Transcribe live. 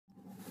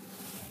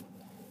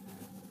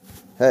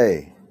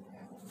Hey,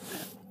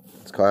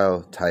 it's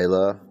Kyle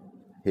Taylor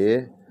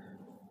here.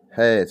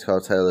 Hey, it's Kyle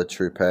Taylor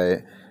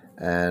Troupe,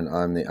 and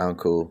I'm the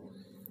uncle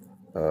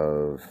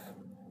of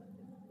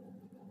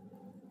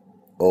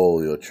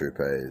all your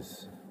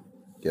troupes.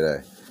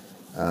 G'day.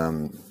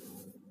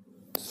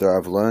 So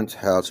I've learnt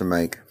how to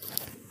make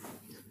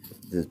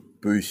the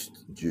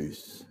Boost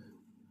juice.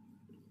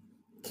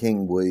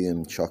 King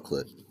William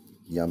chocolate.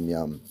 Yum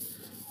yum.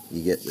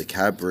 You get the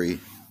Cadbury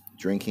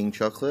drinking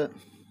chocolate.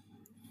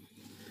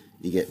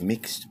 You get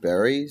mixed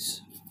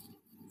berries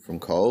from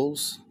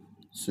Coles,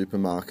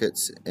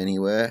 supermarkets,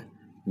 anywhere.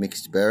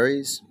 Mixed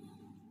berries.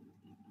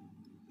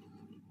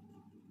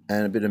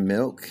 And a bit of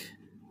milk.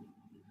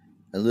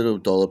 A little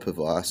dollop of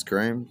ice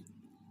cream.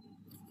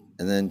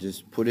 And then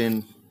just put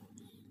in,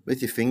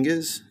 with your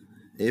fingers,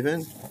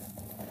 even.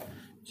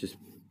 Just,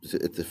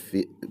 it's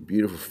a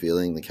beautiful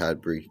feeling, the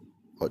Cadbury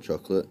hot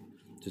chocolate.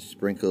 Just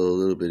sprinkle a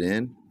little bit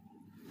in.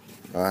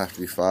 I have to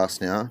be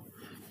fast now.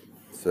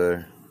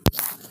 So,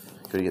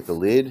 gotta get the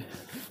lid.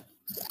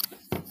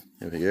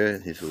 There we go,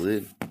 here's the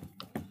lid.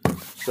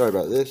 Sorry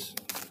about this,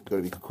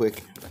 gotta be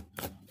quick.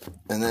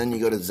 And then you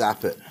gotta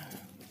zap it.